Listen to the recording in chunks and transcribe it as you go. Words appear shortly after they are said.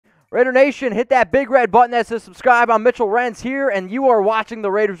Raider Nation, hit that big red button that says subscribe. I'm Mitchell Renz here, and you are watching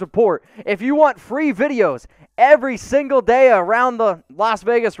the Raiders Report. If you want free videos every single day around the Las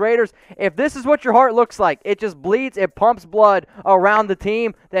Vegas Raiders, if this is what your heart looks like, it just bleeds, it pumps blood around the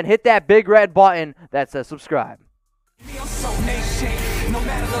team, then hit that big red button that says subscribe. No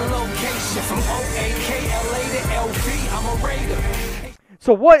matter the location, from O-A-K-L-A to L-V, I'm a Raider.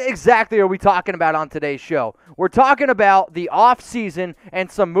 So what exactly are we talking about on today's show? We're talking about the offseason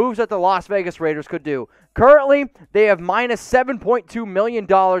and some moves that the Las Vegas Raiders could do. Currently, they have minus $7.2 million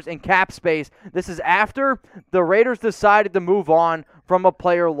in cap space. This is after the Raiders decided to move on from a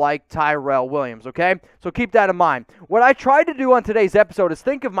player like Tyrell Williams, okay? So keep that in mind. What I tried to do on today's episode is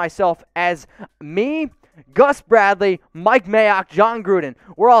think of myself as me, Gus Bradley, Mike Mayock, John Gruden.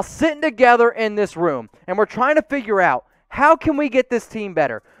 We're all sitting together in this room, and we're trying to figure out, how can we get this team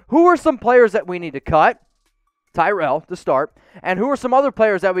better? Who are some players that we need to cut? Tyrell to start. And who are some other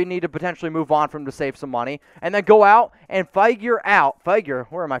players that we need to potentially move on from to save some money? And then go out and figure out who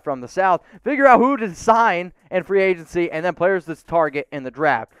to sign in free agency and then players to target in the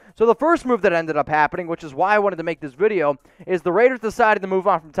draft. So the first move that ended up happening, which is why I wanted to make this video, is the Raiders decided to move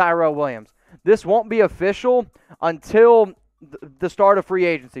on from Tyrell Williams. This won't be official until the start of free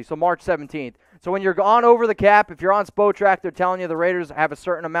agency, so March 17th. So when you're gone over the cap, if you're on Spotrac, they're telling you the Raiders have a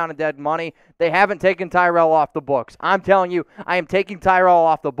certain amount of dead money. They haven't taken Tyrell off the books. I'm telling you, I am taking Tyrell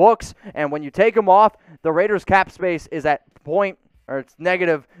off the books, and when you take him off, the Raiders' cap space is at it's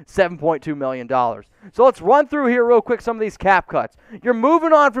negative $7.2 million. So let's run through here real quick some of these cap cuts. You're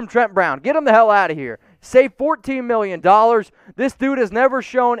moving on from Trent Brown. Get him the hell out of here. Save $14 million. This dude has never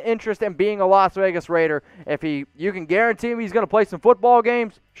shown interest in being a Las Vegas Raider. If you can guarantee him he's going to play some football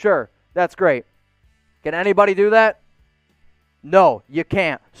games, sure, that's great. Can anybody do that? No, you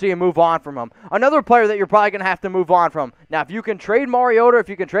can't. So you move on from him. Another player that you're probably going to have to move on from. Now, if you can trade Mariota, if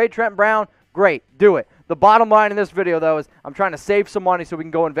you can trade Trent Brown, great, do it. The bottom line in this video, though, is I'm trying to save some money so we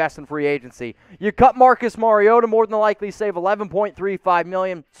can go invest in free agency. You cut Marcus Mariota, more than likely save $11.35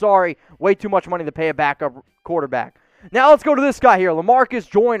 million. Sorry, way too much money to pay a backup quarterback. Now let's go to this guy here, Lamarcus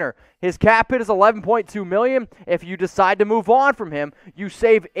Joyner. His cap hit is $11.2 million. If you decide to move on from him, you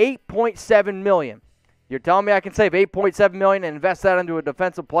save $8.7 million. You're telling me I can save $8.7 million and invest that into a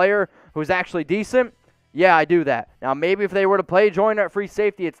defensive player who's actually decent? Yeah, I do that. Now, maybe if they were to play Joyner at free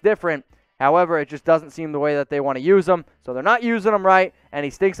safety, it's different. However, it just doesn't seem the way that they want to use him. So they're not using him right, and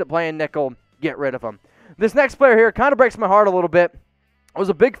he stinks at playing nickel. Get rid of him. This next player here kind of breaks my heart a little bit. I was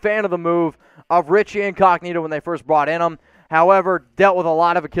a big fan of the move of Richie Incognito when they first brought in him. However, dealt with a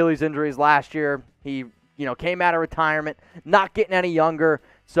lot of Achilles injuries last year. He, came out of retirement, not getting any younger.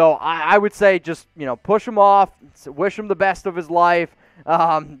 So I would say just, push him off, wish him the best of his life.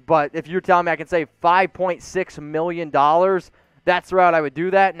 But if you're telling me I can save $5.6 million, that's the route I would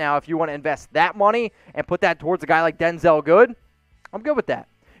do that. Now, if you want to invest that money and put that towards a guy like Denzel Good, I'm good with that.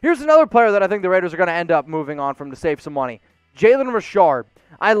 Here's another player that I think the Raiders are going to end up moving on from to save some money. Jalen Richard.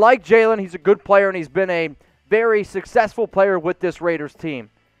 I like Jalen. He's a good player, and he's been a very successful player with this Raiders team.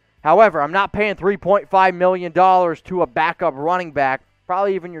 However, I'm not paying $3.5 million to a backup running back,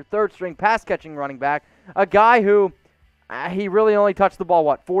 probably even your third-string pass-catching running back, a guy who he really only touched the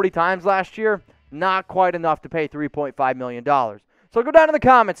ball, 40 times last year? Not quite enough to pay $3.5 million. So go down to the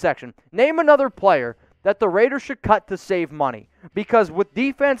comment section. Name another player that the Raiders should cut to save money. Because with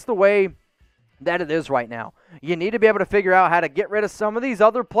defense the way that it is right now, you need to be able to figure out how to get rid of some of these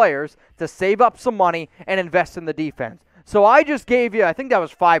other players to save up some money and invest in the defense. So I just gave you, I think that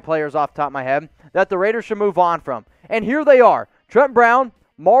was 5 players off the top of my head, that the Raiders should move on from. And here they are. Trent Brown,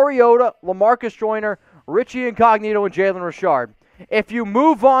 Mariota, Lamarcus Joyner, Richie Incognito, and Jalen Richard. If you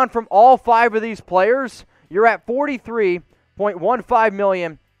move on from all 5 of these players, you're at $43.15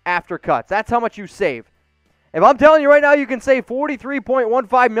 million after cuts. That's how much you save. If I'm telling you right now you can save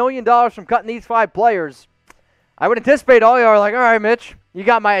 $43.15 million from cutting these 5 players, I would anticipate all you are like, all right, Mitch, you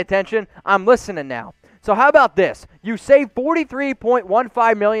got my attention. I'm listening now. So how about this? You save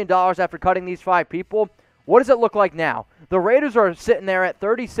 $43.15 million after cutting these 5 people. What does it look like now? The Raiders are sitting there at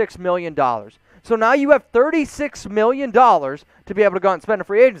 $36 million. So now you have $36 million to be able to go out and spend a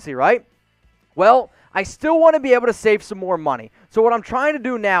free agency, right? Well, I still want to be able to save some more money. So what I'm trying to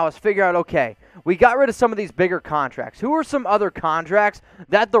do now is figure out, okay, we got rid of some of these bigger contracts. Who are some other contracts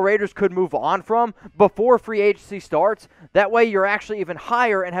that the Raiders could move on from before free agency starts? That way you're actually even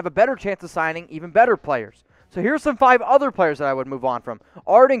higher and have a better chance of signing even better players. So here's some 5 other players that I would move on from.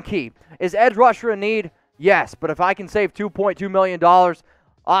 Arden Key. Is edge rusher in need? Yes, but if I can save $2.2 million,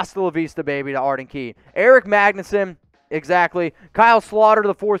 hasta la vista, baby, to Arden Key. Erik Magnuson, exactly. Kyle Slaughter,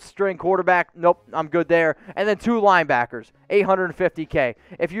 the fourth-string quarterback. Nope, I'm good there. And then 2 linebackers, $850K.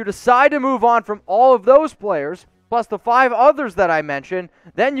 If you decide to move on from all of those players, plus the 5 others that I mentioned,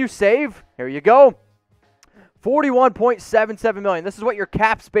 then you save, here you go, $41.77 million. This is what your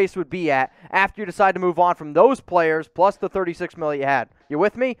cap space would be at after you decide to move on from those players plus the $36 million you had. You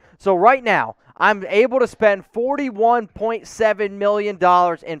with me? So right now, I'm able to spend $41.7 million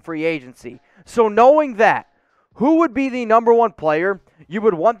in free agency. So knowing that, who would be the number 1 player you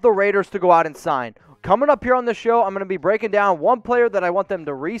would want the Raiders to go out and sign? Coming up here on the show, I'm going to be breaking down one player that I want them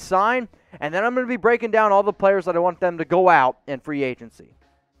to re-sign, and then I'm going to be breaking down all the players that I want them to go out in free agency.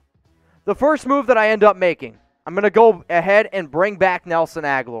 The first move that I end up making, I'm going to go ahead and bring back Nelson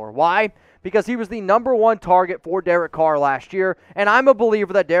Agholor. Why? Because he was the number 1 target for Derek Carr last year, and I'm a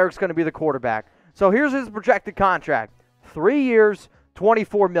believer that Derek's going to be the quarterback. So here's his projected contract. 3 years,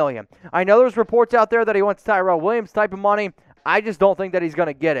 $24 million. I know there's reports out there that he wants Tyrell Williams type of money. I just don't think that he's going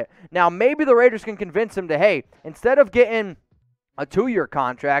to get it. Now, maybe the Raiders can convince him to, hey, instead of getting a 2-year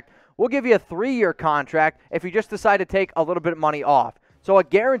contract, we'll give you a 3-year contract if you just decide to take a little bit of money off. So a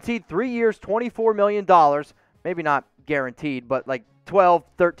guaranteed 3 years, $24 million, maybe not guaranteed, but like 12,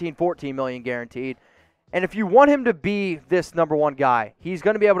 13, 14 million guaranteed. And if you want him to be this number 1 guy, he's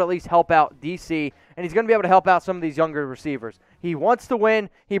going to be able to at least help out DC, and he's going to be able to help out some of these younger receivers. He wants to win.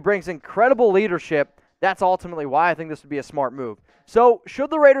 He brings incredible leadership. That's ultimately why I think this would be a smart move. So, should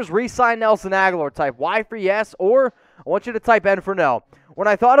the Raiders re-sign Nelson Agholor? Type Y for yes, or I want you to type N for no. When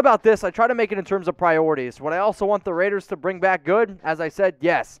I thought about this, I try to make it in terms of priorities. Would I also want the Raiders to bring back good? As I said,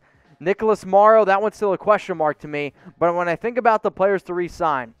 yes. Nicholas Morrow, that one's still a question mark to me. But when I think about the players to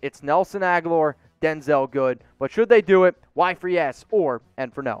re-sign, it's Nelson Agholor, Denzel Good. But should they do it? Y for yes, or N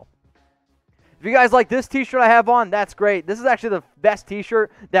for no. If you guys like this t-shirt I have on, that's great. This is actually the best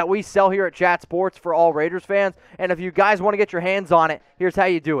t-shirt that we sell here at Chat Sports for all Raiders fans. And if you guys want to get your hands on it, here's how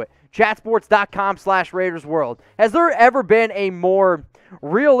you do it. chatsports.com/RaidersWorld. Has there ever been a more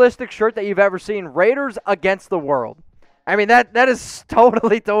realistic shirt that you've ever seen? Raiders against the world. I mean, that is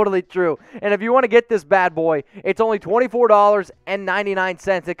totally true. And if you want to get this bad boy, it's only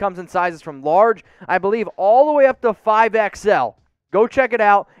 $24.99. It comes in sizes from large, I believe, all the way up to 5XL. Go check it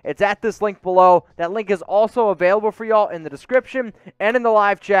out. It's at this link below. That link is also available for y'all in the description and in the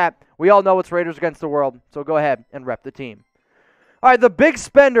live chat. We all know it's Raiders against the world, so go ahead and rep the team. All right, the big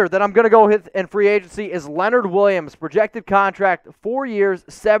spender that I'm going to go with in free agency is Leonard Williams. Projected contract, 4 years,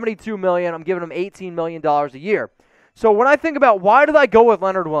 $72 million. I'm giving him $18 million a year. So when I think about why did I go with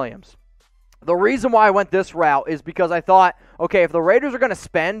Leonard Williams, the reason why I went this route is because I thought, okay, if the Raiders are going to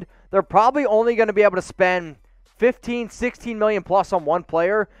spend, they're probably only going to be able to spend 15, 16 million plus on one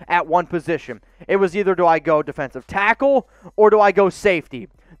player at one position. It was either do I go defensive tackle or do I go safety.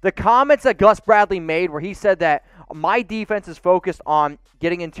 The comments that Gus Bradley made where he said that my defense is focused on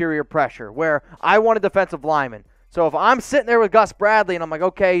getting interior pressure, where I want a defensive lineman. So if I'm sitting there with Gus Bradley and I'm like,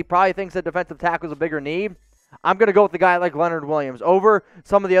 okay, he probably thinks that defensive tackle is a bigger need, I'm going to go with the guy like Leonard Williams over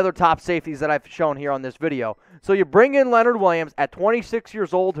some of the other top safeties that I've shown here on this video. So you bring in Leonard Williams at 26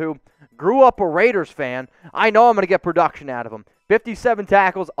 years old who grew up a Raiders fan. I know I'm going to get production out of him. 57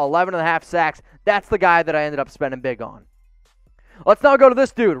 tackles, 11.5 sacks. That's the guy that I ended up spending big on. Let's now go to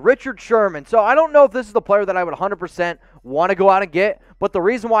this dude, Richard Sherman. So I don't know if this is the player that I would 100% want to go out and get, but the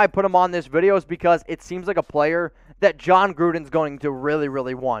reason why I put him on this video is because it seems like a player that John Gruden's going to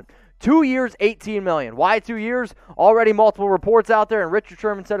really want. 2 years, $18 million. Why 2 years? Already multiple reports out there, and Richard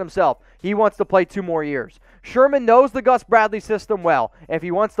Sherman said himself he wants to play 2 more years. Sherman knows the Gus Bradley system well. If he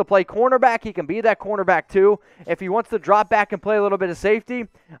wants to play cornerback, he can be that cornerback too. If he wants to drop back and play a little bit of safety,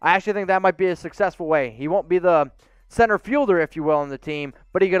 I actually think that might be a successful way. He won't be the center fielder, if you will, on the team,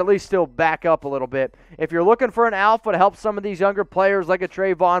 but he could at least still back up a little bit. If you're looking for an alpha to help some of these younger players like a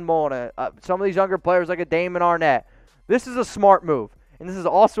Trayvon Mullen, some of these younger players like a Damon Arnett, this is a smart move. And this is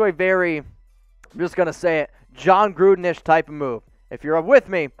also a very, I'm just going to say it, John Gruden-ish type of move. If you're with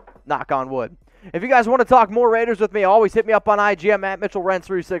me, knock on wood. If you guys want to talk more Raiders with me, always hit me up on IG. I'm at Mitchell Renz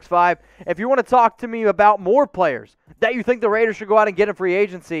 365. If you want to talk to me about more players that you think the Raiders should go out and get in free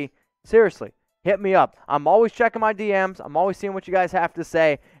agency, seriously, hit me up. I'm always checking my DMs. I'm always seeing what you guys have to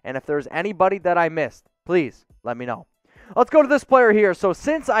say. And if there's anybody that I missed, please let me know. Let's go to this player here. So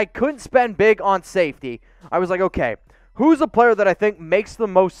since I couldn't spend big on safety, I was like, okay, who's a player that I think makes the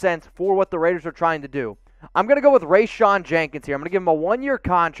most sense for what the Raiders are trying to do? I'm going to go with Rayshawn Jenkins here. I'm going to give him a 1-year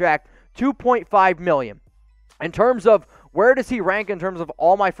contract, $2.5 million. In terms of where does he rank in terms of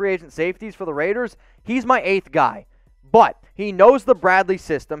all my free agent safeties for the Raiders, he's my 8th guy. But he knows the Bradley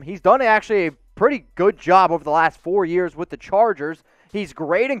system. He's done actually a pretty good job over the last 4 years with the Chargers. He's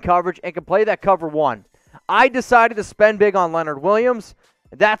great in coverage and can play that cover 1. I decided to spend big on Leonard Williams.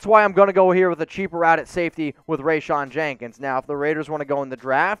 That's why I'm going to go here with a cheaper route at safety with Rayshawn Jenkins. Now, if the Raiders want to go in the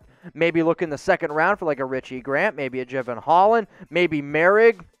draft, maybe look in the second round for like a Richie Grant, maybe a Jevon Holland, maybe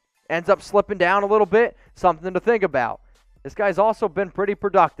Merrig ends up slipping down a little bit. Something to think about. This guy's also been pretty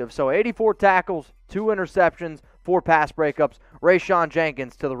productive. So 84 tackles, 2 interceptions, 4 pass breakups. Rayshawn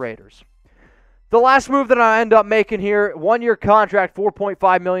Jenkins to the Raiders. The last move that I end up making here, 1-year contract,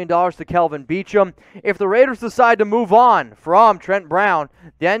 $4.5 million to Kelvin Beachum. If the Raiders decide to move on from Trent Brown,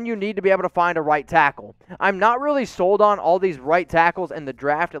 then you need to be able to find a right tackle. I'm not really sold on all these right tackles in the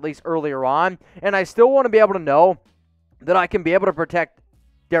draft, at least earlier on, and I still want to be able to know that I can be able to protect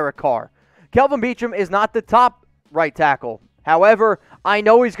Derek Carr. Kelvin Beachum is not the top right tackle. However, I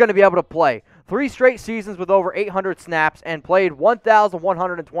know he's going to be able to play. 3 straight seasons with over 800 snaps and played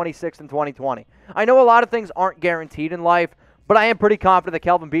 1,126 in 2020. I know a lot of things aren't guaranteed in life, but I am pretty confident that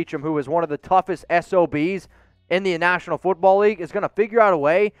Kelvin Beachum, who is one of the toughest SOBs in the National Football League, is going to figure out a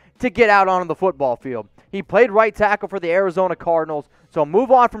way to get out onto the football field. He played right tackle for the Arizona Cardinals, so move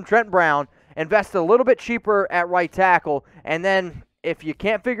on from Trent Brown, invest a little bit cheaper at right tackle, and then if you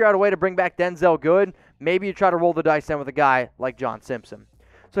can't figure out a way to bring back Denzel Good, maybe you try to roll the dice then with a guy like John Simpson.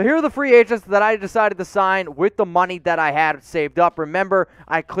 So here are the free agents that I decided to sign with the money that I had saved up. Remember,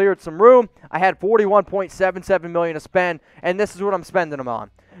 I cleared some room. I had $41.77 million to spend, and this is what I'm spending them on.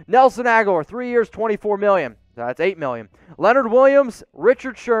 Nelson Aguilar, 3 years, $24 million. That's $8 million. Leonard Williams,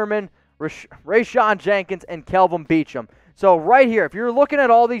 Richard Sherman, Rayshawn Jenkins, and Kelvin Beachum. So right here, if you're looking at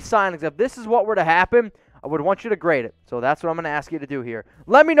all these signings, if this is what were to happen, I would want you to grade it. So that's what I'm going to ask you to do here.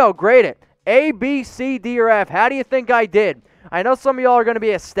 Let me know. Grade it. A, B, C, D, or F. How do you think I did? I know some of y'all are going to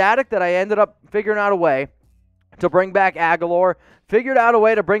be ecstatic that I ended up figuring out a way to bring back Aguilar, figured out a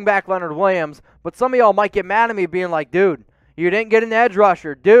way to bring back Leonard Williams, but some of y'all might get mad at me being like, dude, you didn't get an edge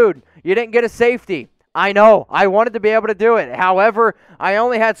rusher. Dude, you didn't get a safety. I know. I wanted to be able to do it. However, I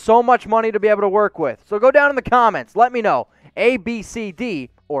only had so much money to be able to work with. So go down in the comments. Let me know. A, B, C,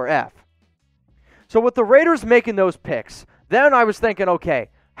 D, or F. So with the Raiders making those picks, then I was thinking, okay,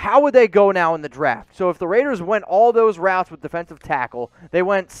 how would they go now in the draft? So if the Raiders went all those routes with defensive tackle, they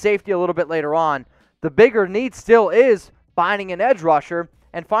went safety a little bit later on, the bigger need still is finding an edge rusher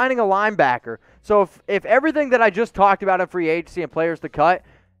and finding a linebacker. So if everything that I just talked about in free agency and players to cut,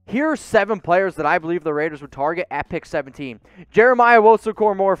 here are 7 players that I believe the Raiders would target at pick 17. Jeremiah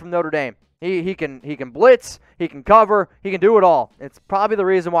Owusu-Koramoah from Notre Dame. He can blitz, he can cover, he can do it all. It's probably the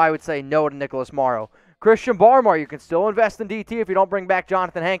reason why I would say no to Nicholas Morrow. Christian Barmore, you can still invest in DT if you don't bring back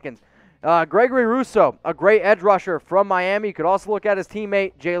Jonathan Hankins. Gregory Rousseau, a great edge rusher from Miami. You could also look at his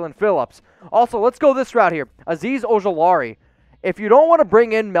teammate, Jalen Phillips. Also, let's go this route here. Azeez Ojulari. If you don't want to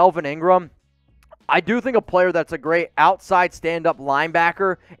bring in Melvin Ingram, I do think a player that's a great outside stand-up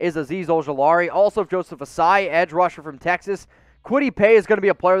linebacker is Azeez Ojulari. Also, Joseph Asai, edge rusher from Texas. Kwity Paye is going to be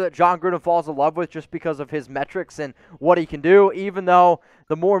a player that John Gruden falls in love with just because of his metrics and what he can do, even though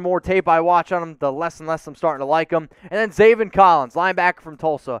the more and more tape I watch on him, the less and less I'm starting to like him. And then Zaven Collins, linebacker from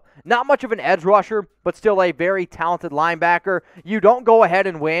Tulsa. Not much of an edge rusher, but still a very talented linebacker. You don't go ahead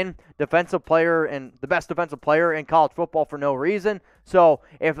and win defensive player and the best defensive player in college football for no reason. So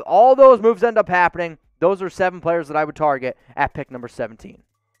if all those moves end up happening, those are 7 players that I would target at pick number 17.